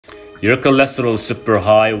Your cholesterol is super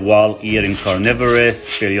high while eating carnivorous,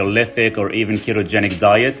 Paleolithic, or even ketogenic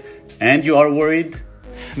diet, and you are worried?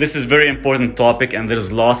 This is a very important topic and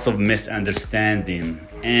there's lots of misunderstanding.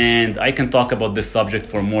 And I can talk about this subject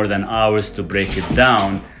for more than hours to break it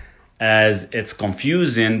down as it's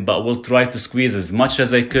confusing, but we'll try to squeeze as much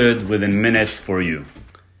as I could within minutes for you.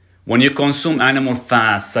 When you consume animal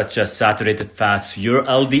fats such as saturated fats, your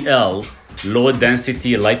LDL, low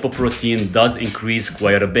density lipoprotein, does increase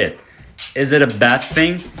quite a bit. Is it a bad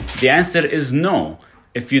thing? The answer is no,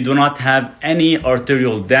 if you do not have any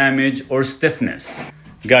arterial damage or stiffness.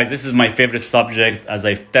 Guys, this is my favorite subject as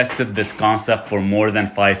I've tested this concept for more than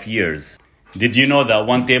 5 years. Did you know that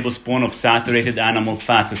 1 tablespoon of saturated animal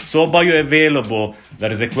fats is so bioavailable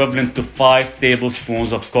that is equivalent to 5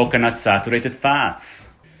 tablespoons of coconut saturated fats?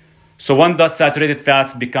 So when does saturated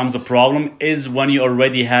fats becomes a problem is when you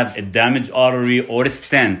already have a damaged artery or a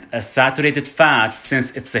stent. As saturated fats,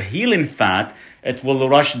 since it's a healing fat, it will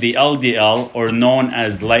rush the LDL, or known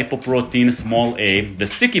as lipoprotein small a, the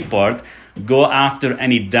sticky part, go after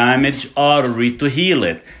any damaged artery to heal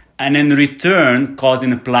it, and in return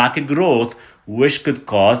causing plaque growth, which could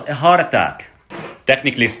cause a heart attack.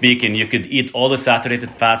 Technically speaking, you could eat all the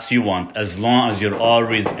saturated fats you want as long as your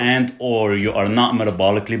arteries and/or you are not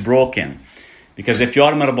metabolically broken. Because if you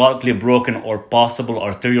are metabolically broken or possible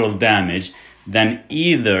arterial damage, then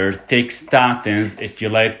either take statins if you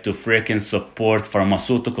like to freaking support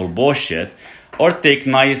pharmaceutical bullshit, or take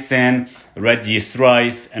niacin, red yeast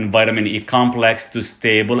rice, and vitamin E complex to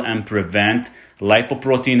stable and prevent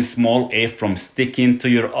lipoprotein small a from sticking to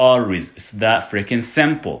your arteries. It's that freaking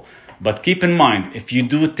simple. But keep in mind, if you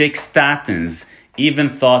do take statins, even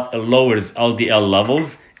thought it lowers LDL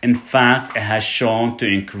levels, in fact, it has shown to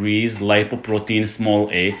increase lipoprotein small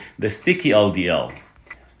a, the sticky LDL.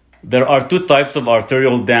 There are 2 types of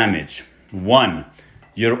arterial damage. 1,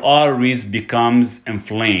 your arteries becomes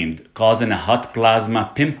inflamed, causing a hot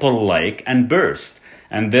plasma pimple-like and burst,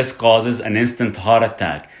 and this causes an instant heart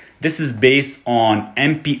attack. This is based on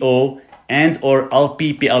MPO and or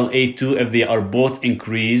LPPLA2. If they are both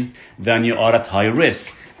increased, then you are at high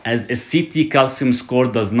risk, as a CT calcium score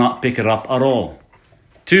does not pick it up at all.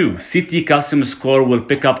 2, CT calcium score will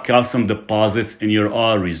pick up calcium deposits in your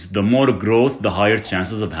arteries. The more growth, the higher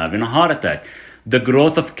chances of having a heart attack. The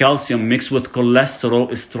growth of calcium mixed with cholesterol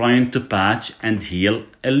is trying to patch and heal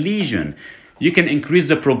a lesion. You can increase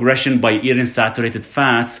the progression by eating saturated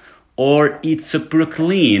fats or eat super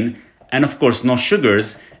clean, and of course no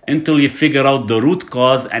sugars, until you figure out the root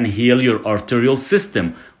cause and heal your arterial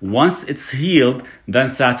system. Once it's healed, then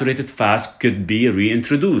saturated fats could be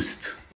reintroduced.